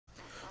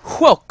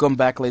Welcome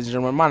back, ladies and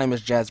gentlemen. My name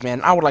is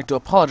Jazzman. I would like to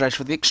apologize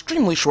for the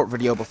extremely short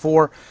video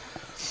before.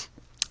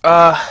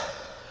 I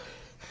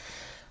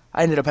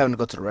ended up having to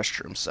go to the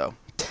restroom, so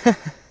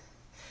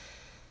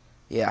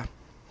yeah,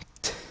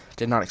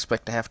 did not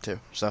expect to have to.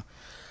 So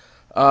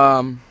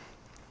now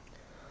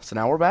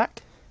we're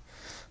back.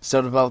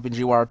 Still developing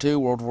GWire 2,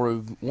 World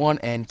War I,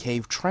 and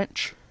Cave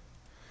Trench.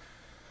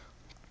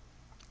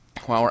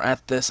 While we're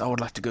at this, I would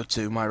like to go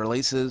to my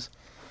releases.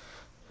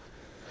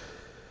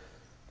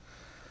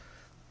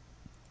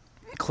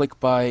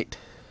 Clickbait.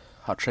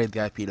 I'll trade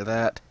the IP to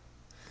that.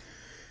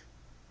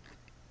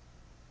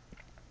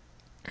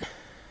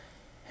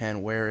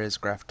 And where is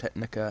Graph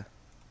Technica?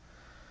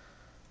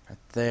 Right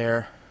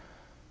there.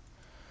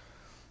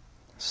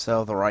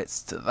 Sell the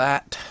rights to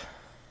that.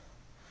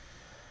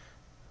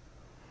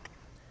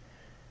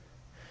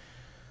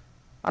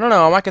 I don't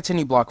know, I might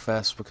continue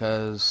Blockfest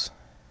because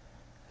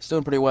it's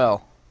doing pretty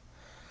well.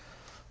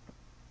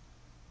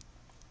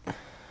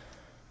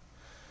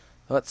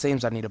 Though it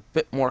seems I need a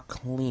bit more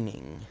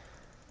cleaning.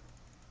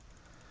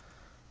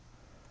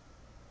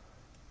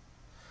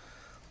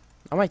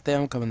 I might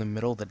then come in the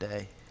middle of the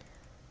day.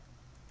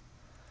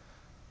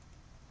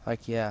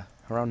 Like, yeah,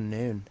 around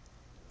noon.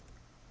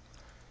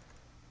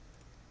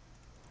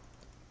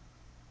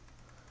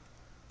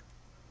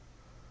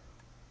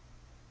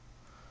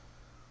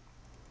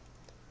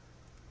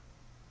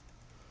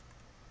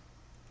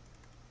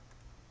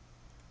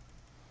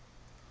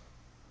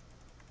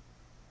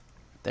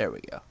 There we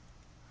go.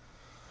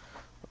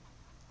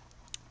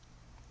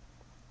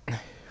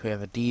 We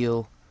have a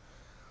deal.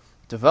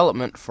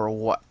 Development for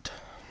what?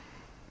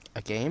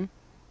 A game?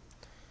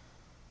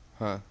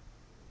 Huh.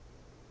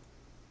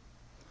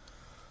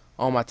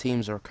 All my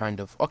teams are kind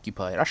of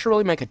occupied. I should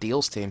really make a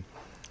deals team.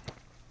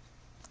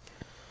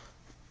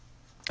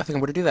 I think I'm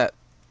going to do that.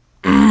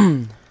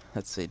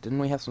 Let's see. Didn't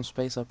we have some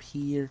space up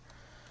here?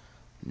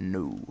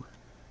 No.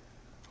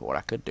 But what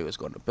I could do is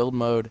go into build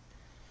mode.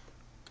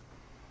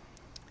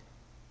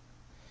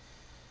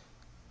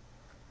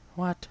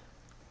 What?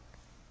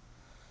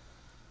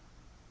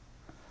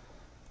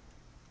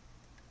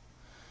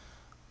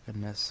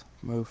 Goodness.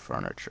 Move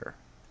furniture.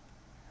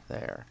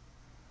 There.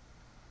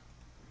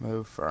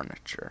 Move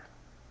furniture.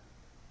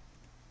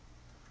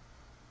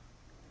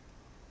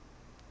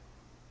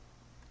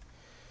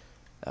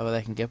 That way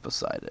they can get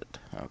beside it.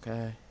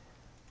 Okay.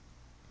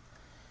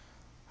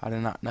 I did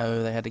not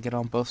know they had to get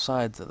on both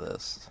sides of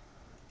this.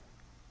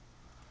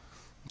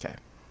 Okay.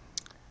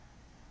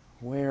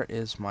 Where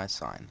is my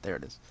sign? There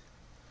it is.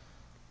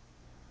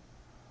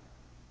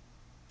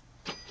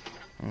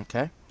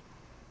 Okay.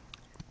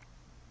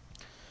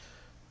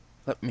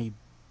 Let me...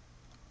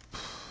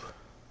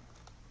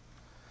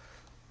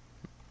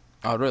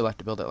 I would really like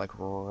to build it like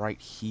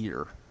right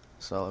here.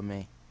 So let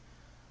me...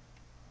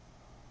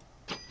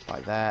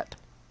 like that.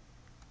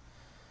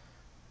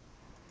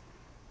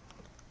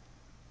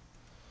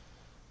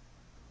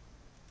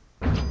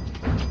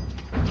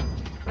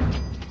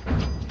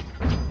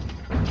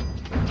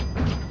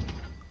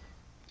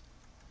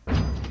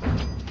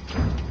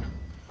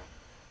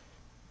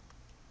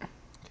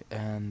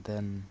 And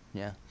then,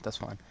 yeah, that's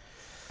fine.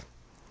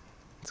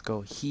 Let's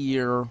go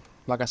here.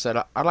 Like I said,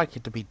 I like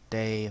it to be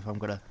day if I'm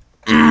gonna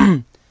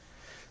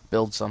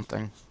build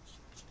something.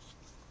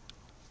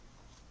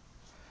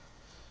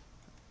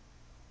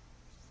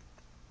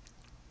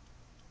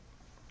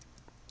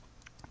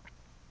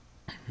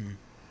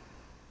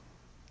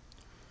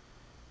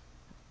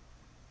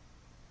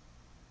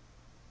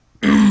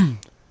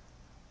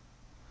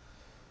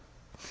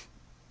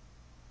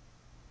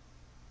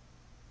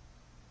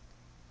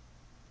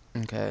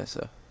 Okay,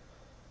 so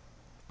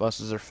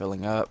buses are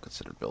filling up.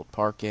 Consider build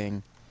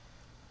parking.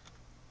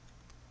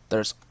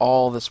 There's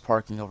all this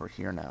parking over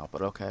here now,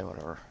 but okay,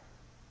 whatever.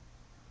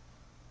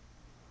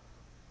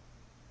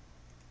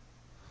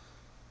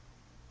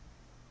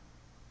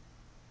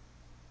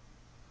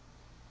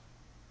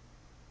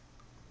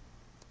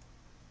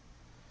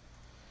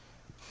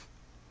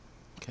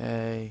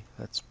 Okay,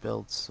 let's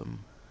build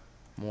some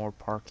more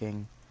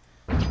parking.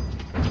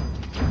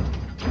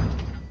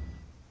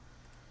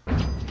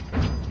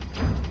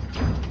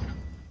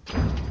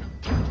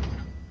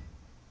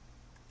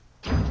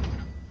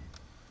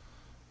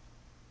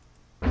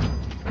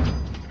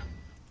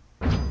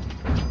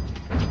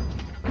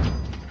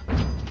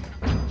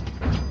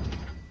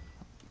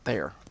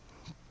 There.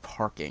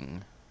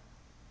 Parking.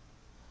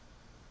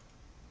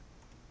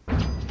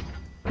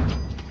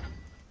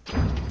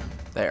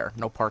 There.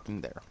 No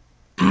parking there.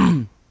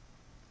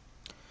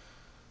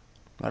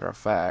 Matter of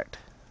fact,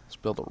 let's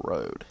build a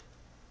road.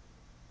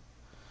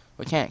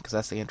 We can't because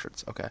that's the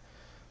entrance. Okay.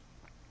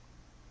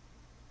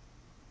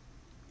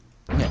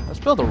 Yeah, let's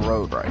build a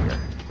road right here.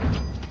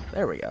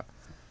 There we go.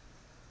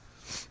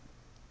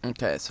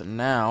 Okay, so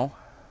now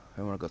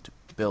we want to go to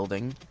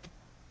building.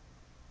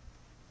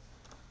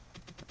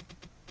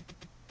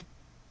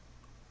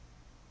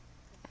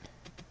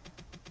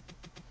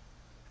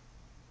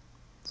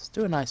 Let's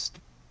do a nice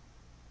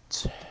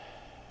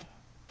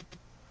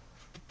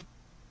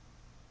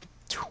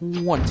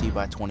 20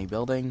 by 20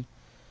 building.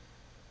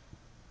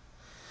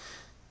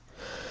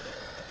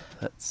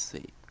 Let's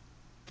see.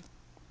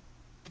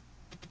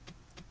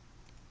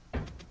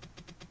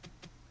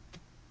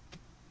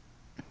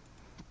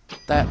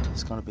 That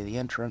is going to be the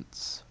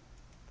entrance.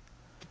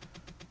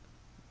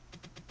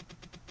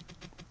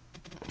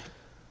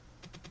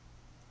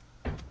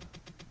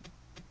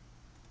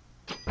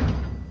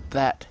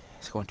 That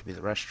is going to be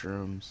the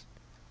restrooms.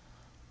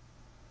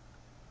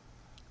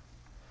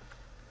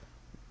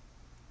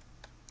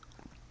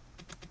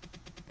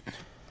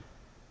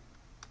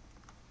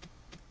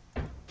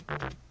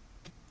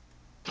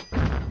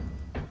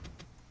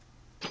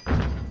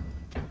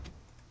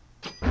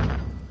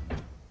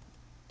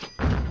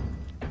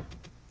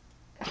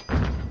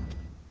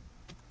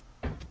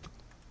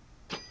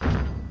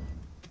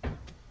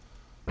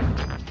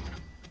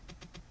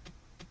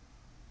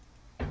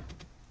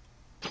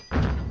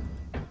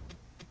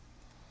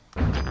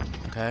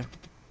 Okay,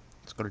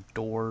 let's go to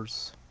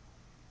doors.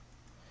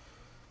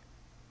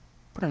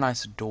 Put a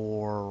nice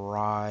door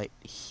right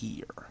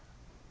here.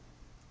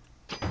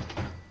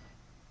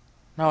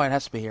 No, it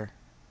has to be here.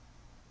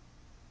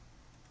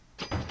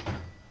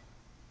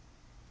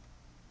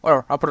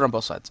 Whatever, I'll put it on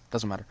both sides.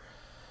 Doesn't matter.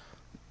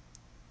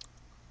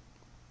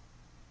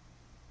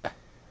 Let's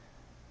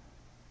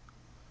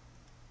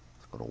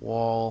go to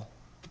wall.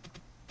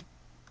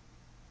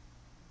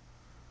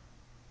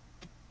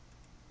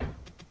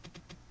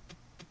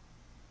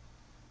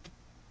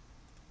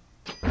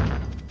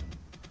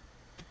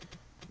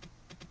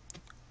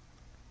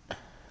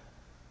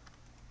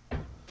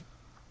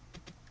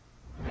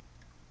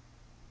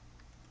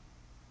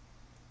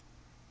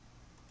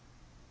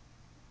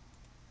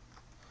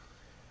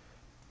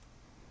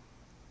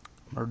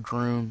 Merge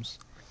rooms.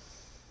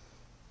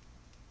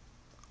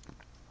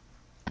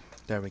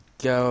 There we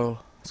go.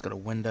 Let's go to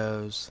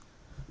windows.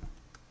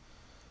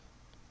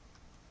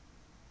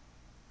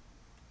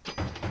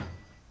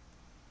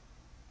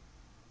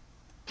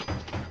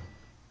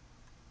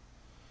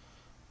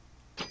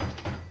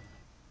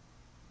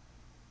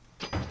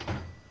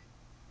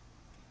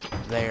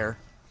 There.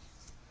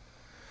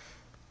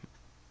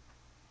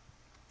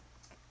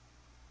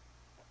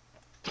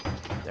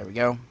 There we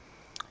go.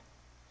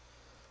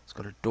 Let's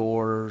go to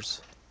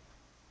doors.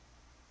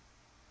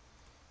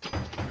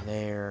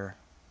 There.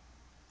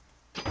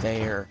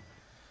 There.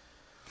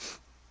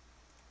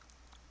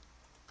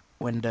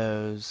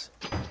 Windows.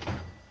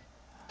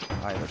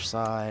 Either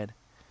side.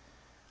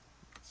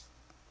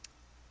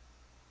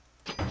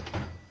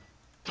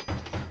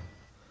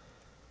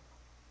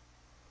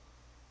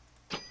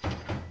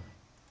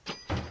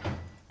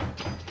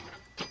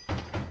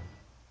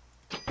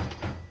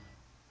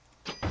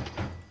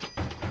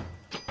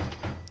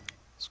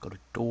 Let's go to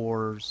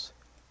doors.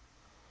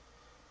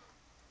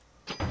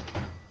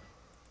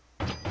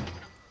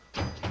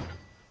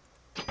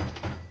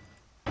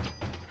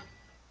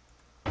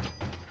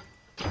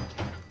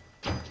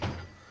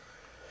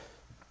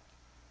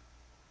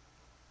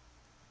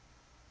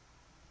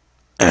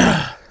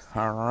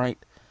 All right.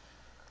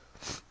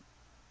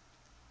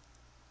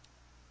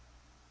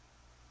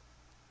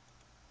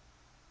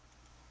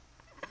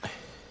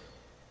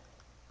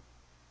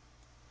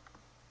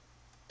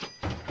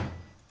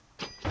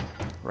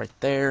 Right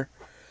there.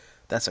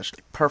 That's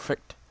actually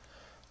perfect.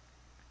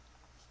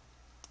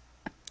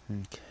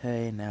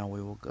 Okay, now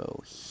we will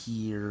go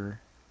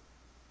here.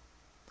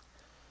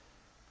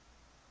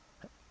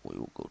 We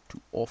will go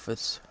to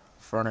office,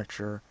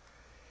 furniture.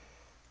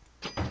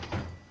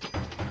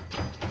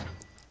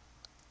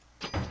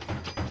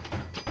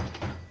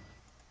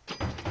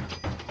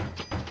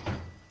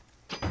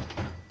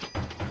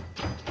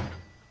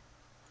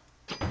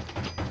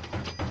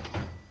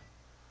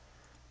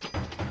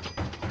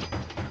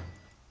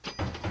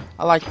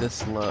 I like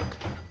this look.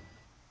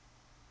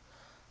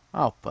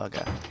 Oh,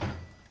 bugger.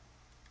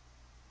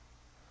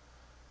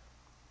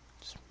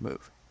 Just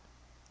move.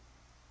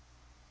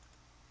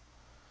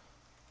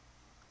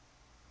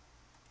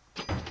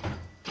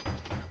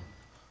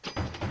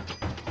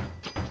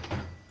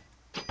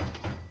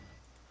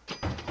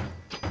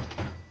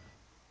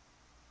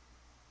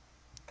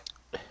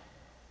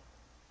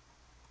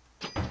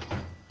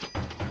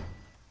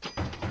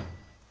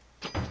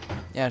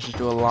 Yeah, just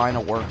do a line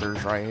of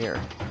workers right here.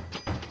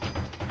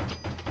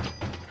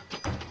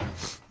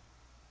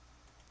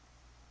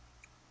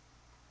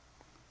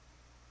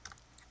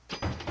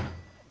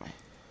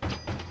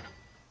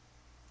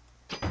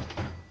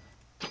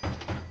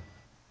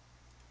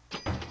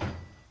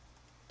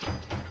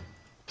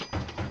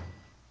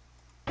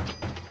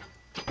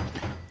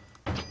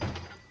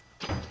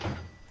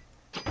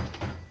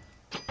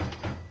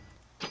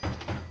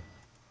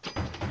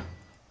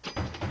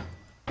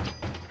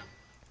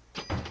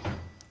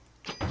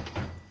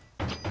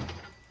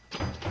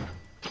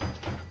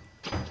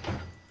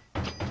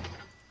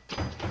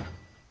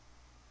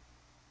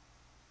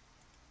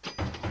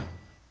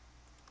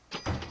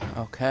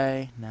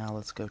 Okay, now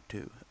let's go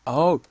to...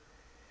 Oh!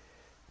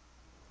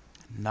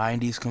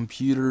 90s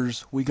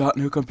computers. We got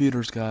new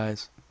computers,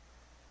 guys.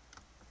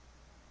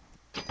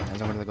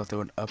 As I'm going to go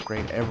through and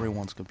upgrade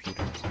everyone's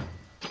computers.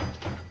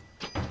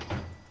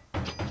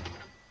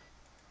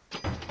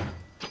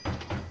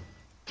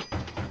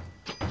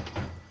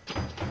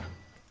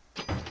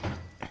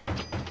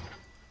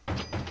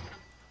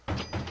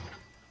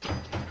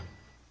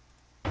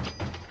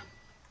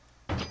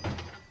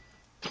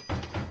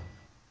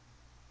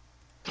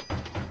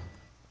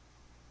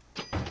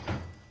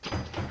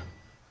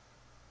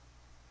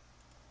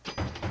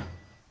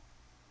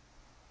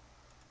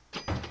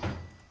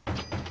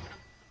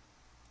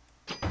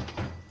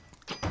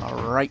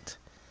 Alright.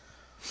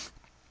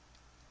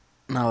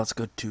 Now let's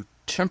go to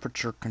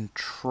temperature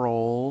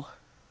control.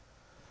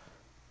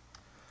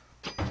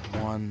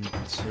 1,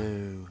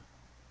 2,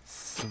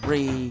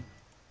 3.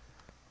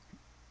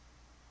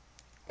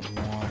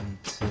 1,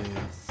 2,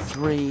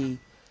 3.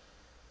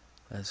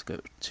 Let's go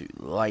to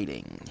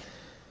lighting.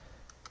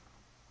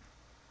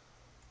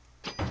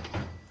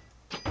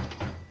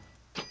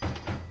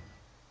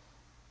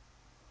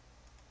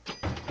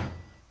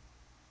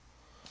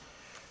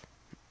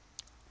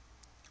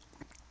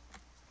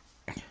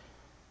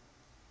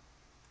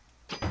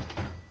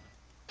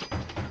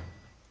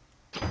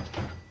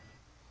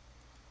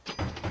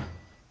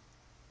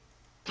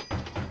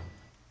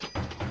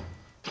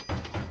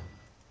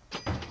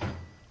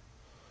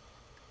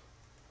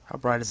 How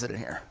bright is it in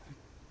here?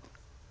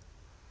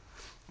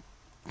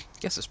 I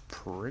guess it's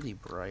pretty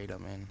bright, I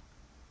mean.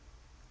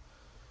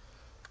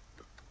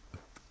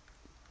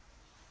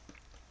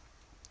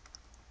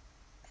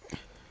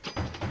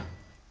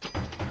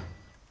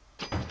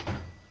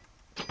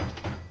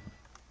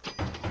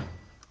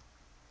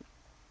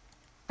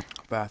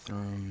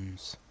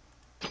 Bathrooms.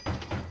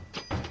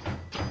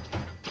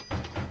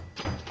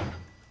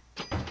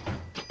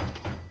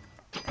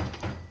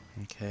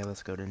 Okay,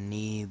 let's go to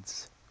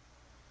needs.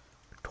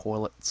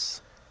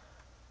 Toilets.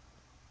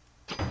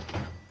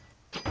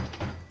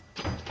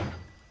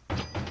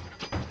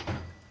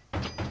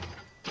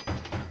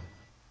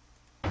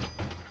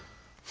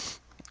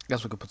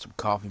 Guess we could put some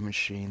coffee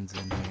machines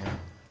in here.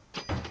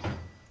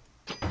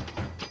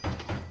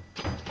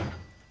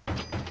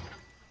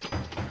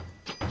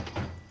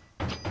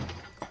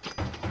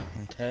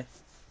 Okay.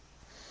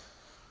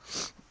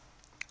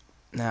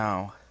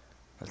 Now,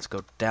 let's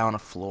go down a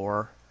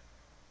floor.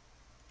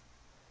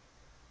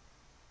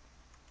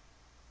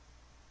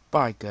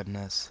 By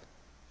goodness.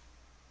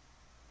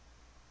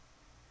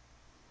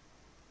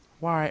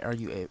 Why are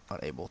you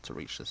unable to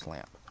reach this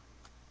lamp?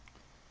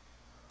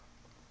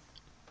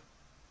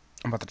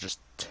 I'm about to just...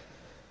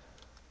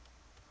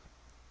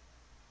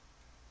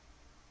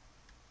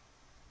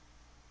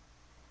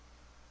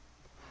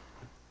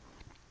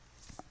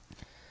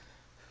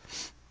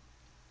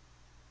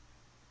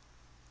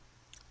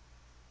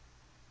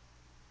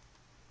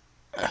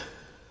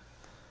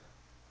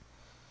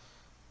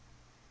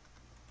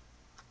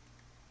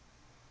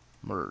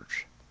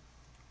 merge.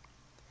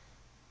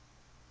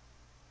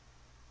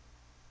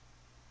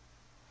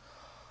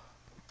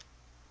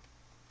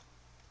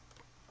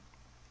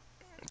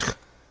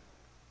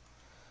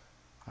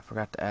 I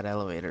forgot to add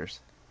elevators.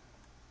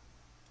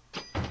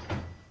 I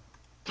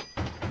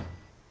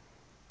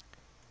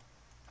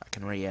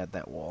can re-add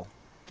that wall.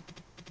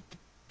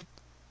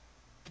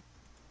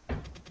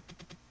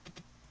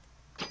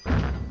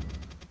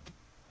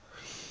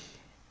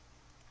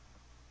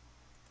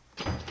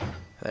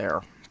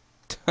 There.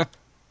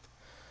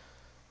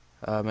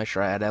 Make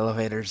sure I add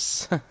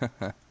elevators.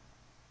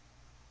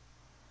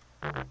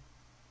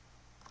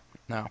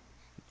 No.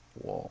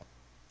 Wall.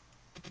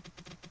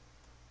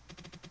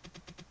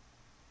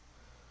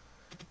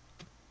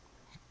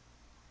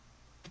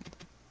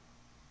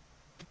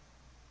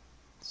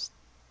 Let's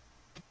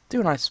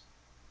do a nice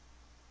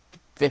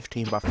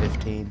 15 by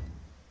 15.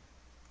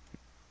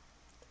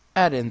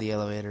 Add in the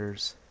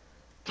elevators.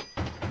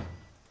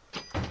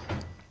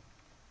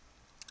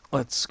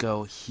 Let's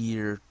go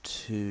here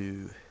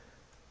to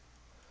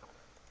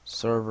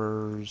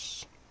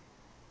servers.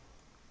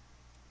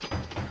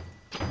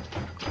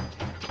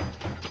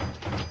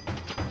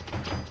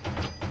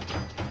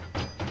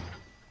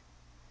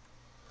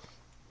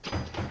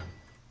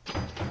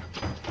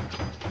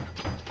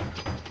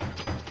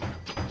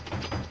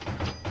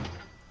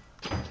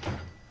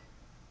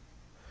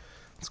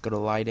 Let's go to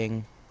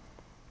lighting.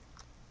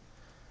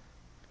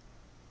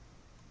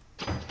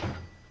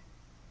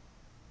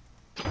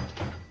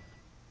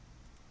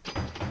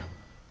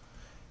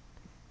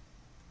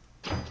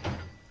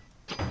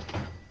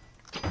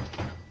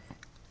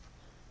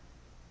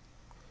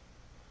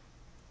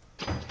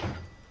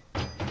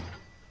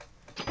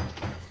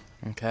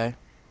 Okay.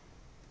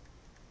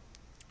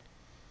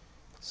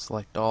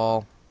 Select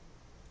all.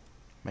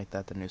 Make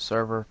that the new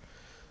server.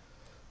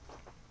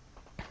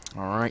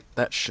 Alright,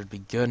 that should be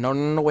good. No,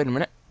 no, no, wait a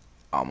minute.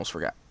 I almost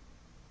forgot.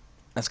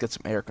 Let's get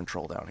some air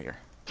control down here.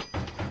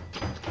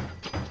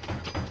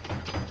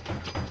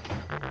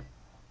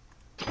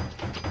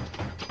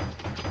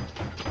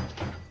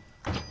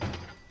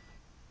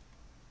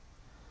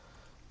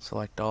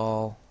 Select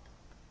all.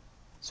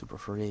 Super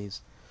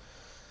freeze.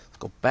 Let's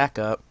go back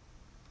up.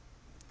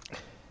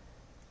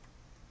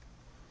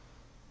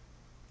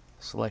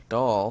 Select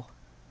all.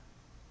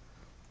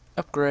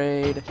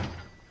 Upgrade.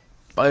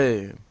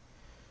 Boom.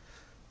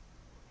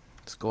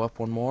 Let's go up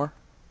one more.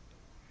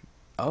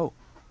 Oh.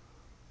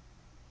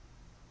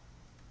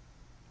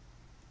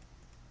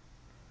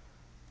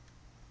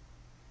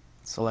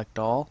 Select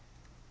all.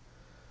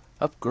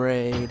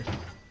 Upgrade.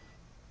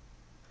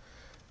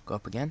 Go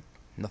up again.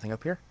 Nothing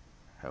up here.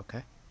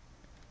 Okay.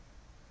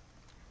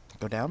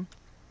 Go down.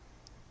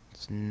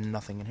 There's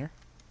nothing in here.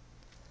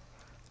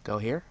 Go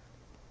here.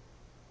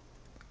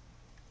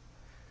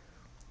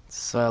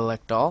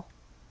 Select all.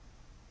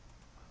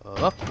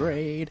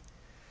 Upgrade.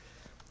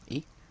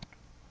 E.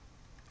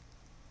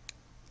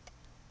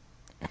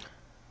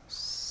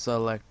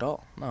 Select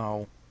all.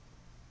 No.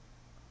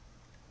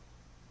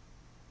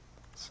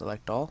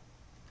 Select all.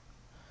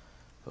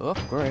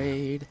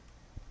 Upgrade.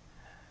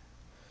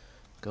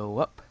 Go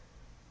up.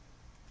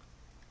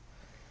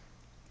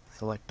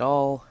 Select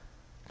all.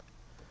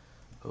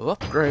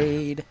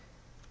 Upgrade.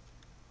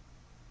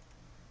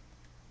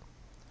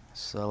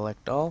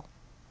 Select all.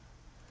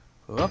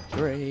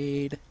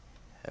 Upgrade.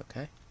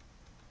 Okay.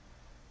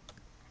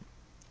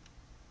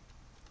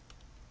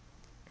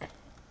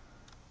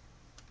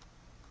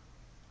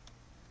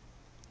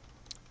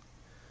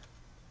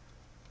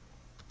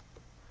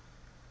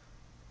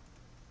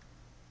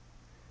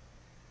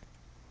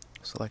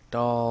 Select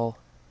all.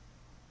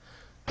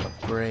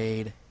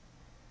 Upgrade.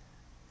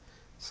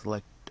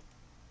 Select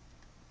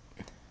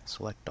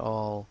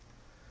all.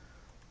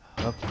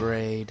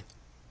 Upgrade.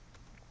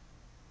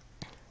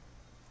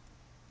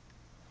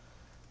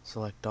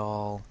 Select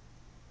all.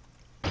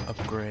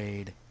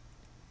 Upgrade.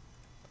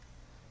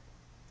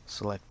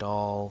 Select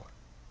all.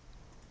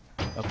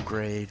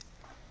 Upgrade.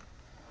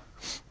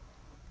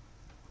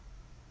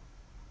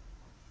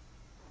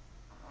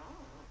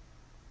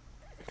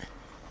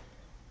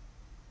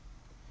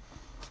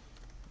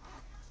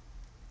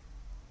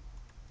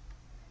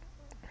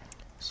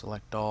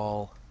 Select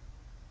all.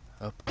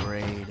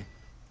 Upgrade.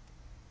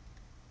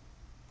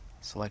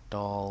 Select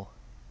all.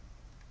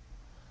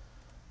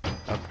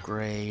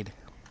 Upgrade.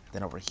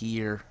 Then over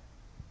here,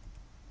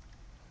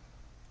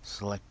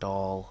 select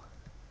all.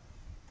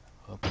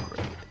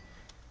 Upgrade.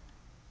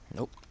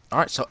 Nope.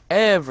 Alright, so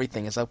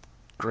everything is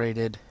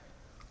upgraded.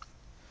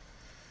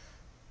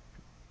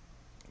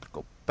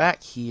 Go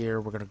back here.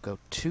 We're going to go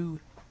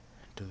to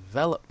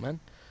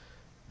development.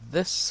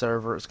 This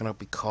server is going to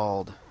be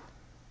called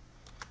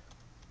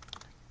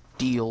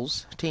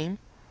Deals Team.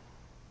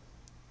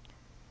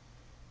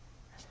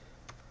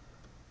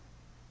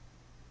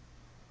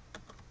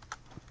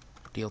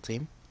 Deal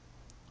Team.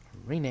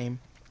 Rename.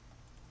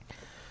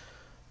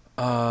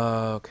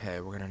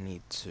 Okay, we're going to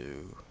need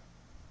to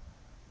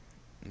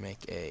make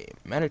a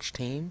manage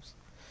teams.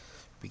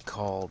 Be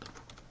called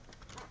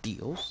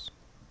Deals.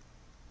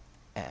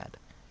 Add.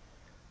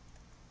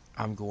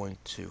 I'm going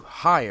to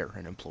hire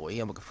an employee.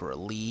 I'm looking for a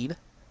lead.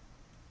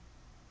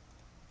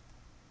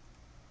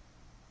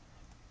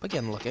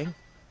 Begin looking.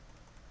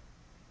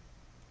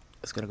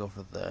 It's going to go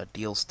for the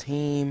deals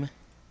team.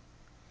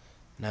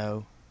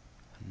 No.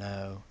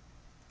 No.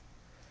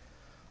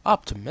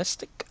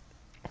 Optimistic.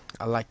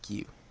 I like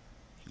you.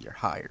 You're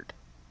hired.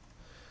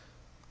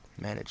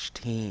 Manage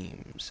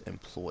teams.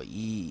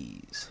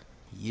 Employees.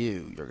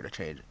 You're going to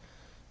change.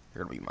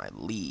 You're going to be my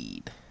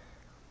lead.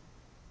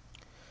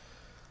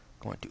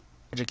 Going to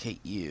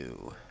educate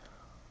you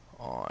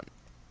on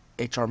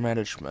HR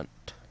management.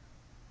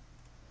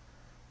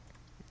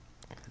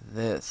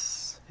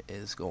 This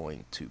is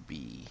going to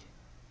be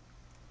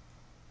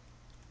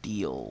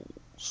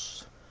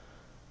deals.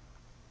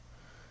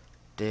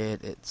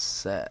 Did it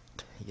set?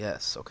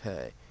 Yes,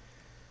 okay.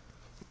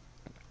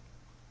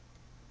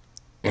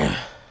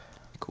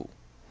 Cool.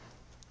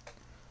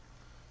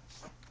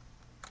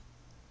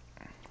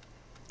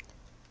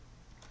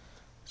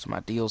 So my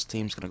deals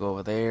team's gonna go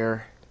over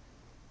there.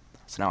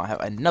 So now I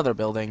have another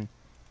building.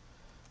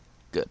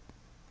 Good.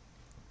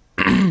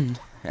 And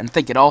I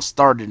think it all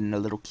started in a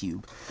little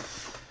cube.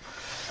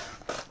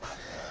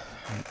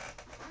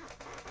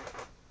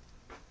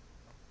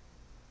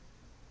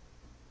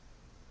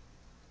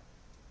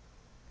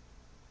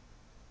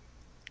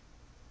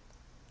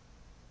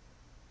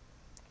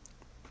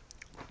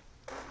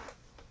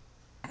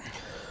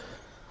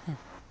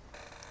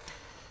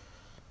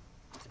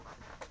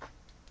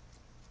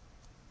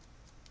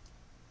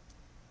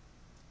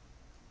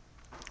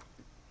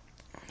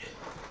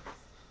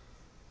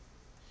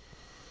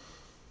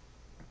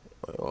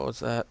 What was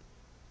that?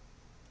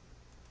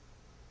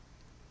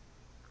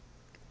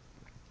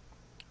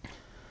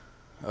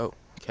 Oh,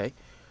 okay.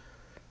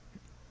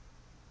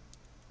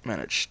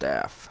 Manage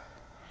staff.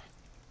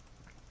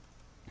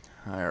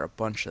 Hire a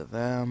bunch of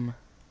them.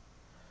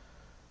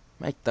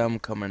 Make them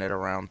come in at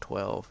around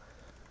 12.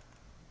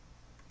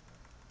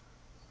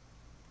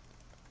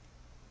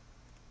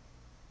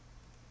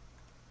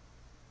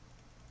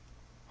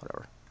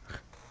 Whatever.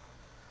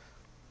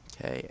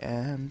 Okay,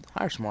 and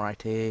hire some more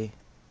IT.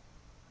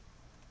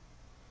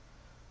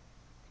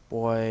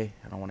 Boy,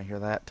 I don't want to hear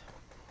that.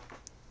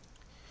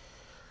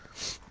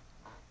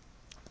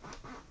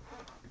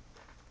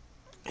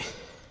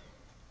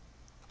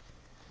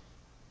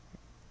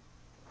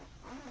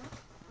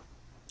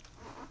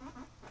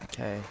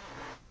 Okay.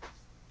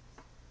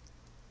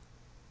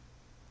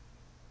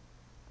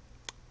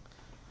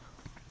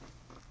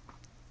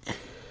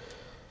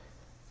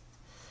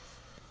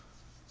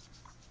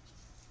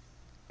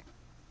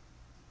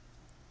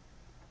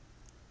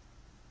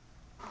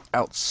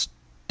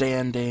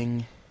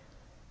 Outstanding.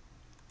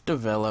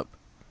 Develop.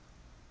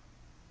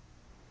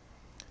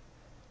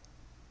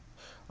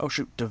 Oh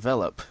shoot,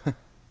 develop.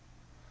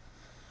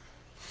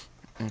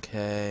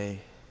 Okay.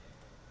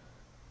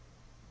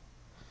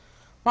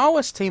 My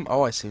OS team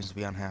always seems to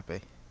be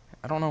unhappy.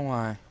 I don't know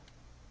why.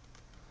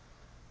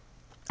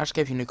 I just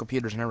gave you new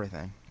computers and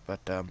everything, but,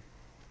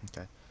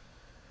 okay.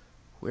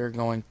 We're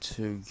going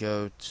to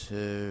go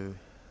to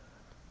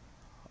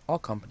all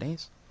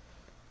companies.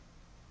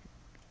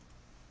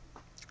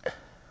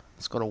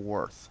 Let's go to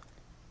Worth.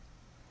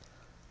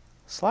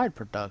 Slide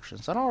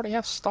Productions. I don't already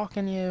have stock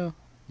in you.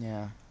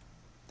 Yeah.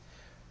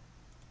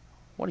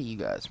 What do you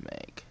guys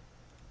make?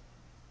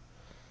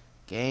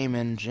 Game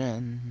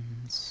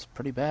engines.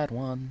 Pretty bad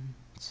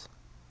ones.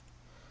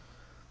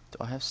 Do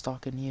I have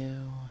stock in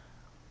you?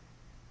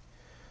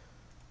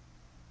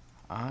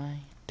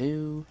 I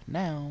do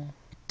now.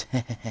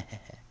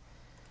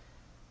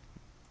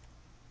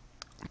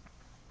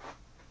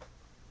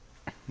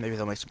 Maybe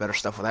they'll make some better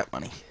stuff with that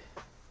money.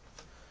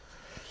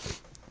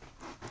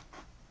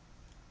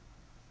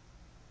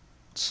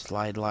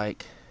 Slide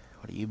like.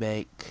 What do you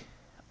make?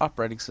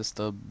 Operating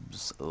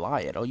systems.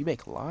 Lion. Oh, you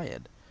make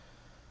Lion.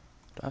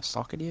 Do I have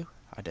stock in you?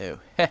 I do.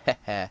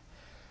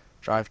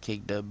 Drive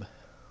Kingdom.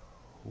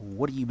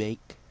 What do you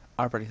make?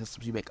 Operating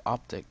systems. You make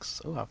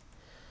optics. Oh,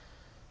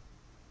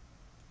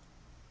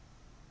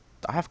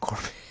 I have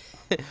Corp.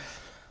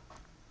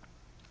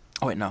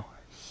 Oh wait, no.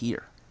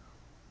 Here.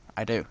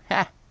 I do.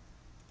 Ha!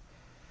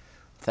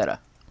 Theta.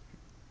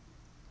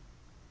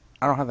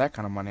 I don't have that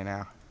kind of money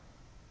now.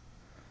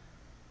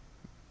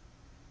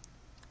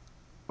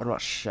 What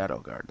about Shadow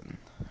Garden?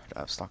 Do I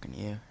have stock in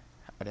you?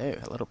 I do,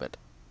 a little bit.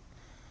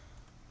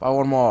 Buy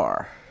one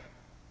more.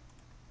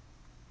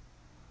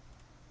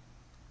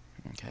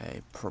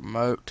 Okay,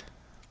 promote.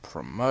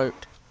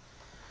 Promote.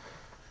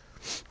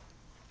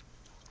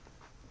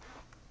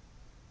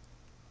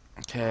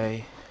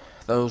 Okay,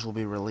 those will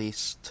be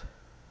released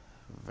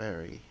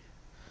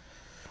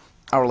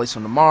I'll release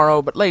them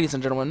tomorrow, but ladies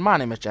and gentlemen, my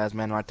name is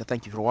Jazzman. I'd like to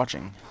thank you for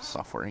watching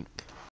Software Inc.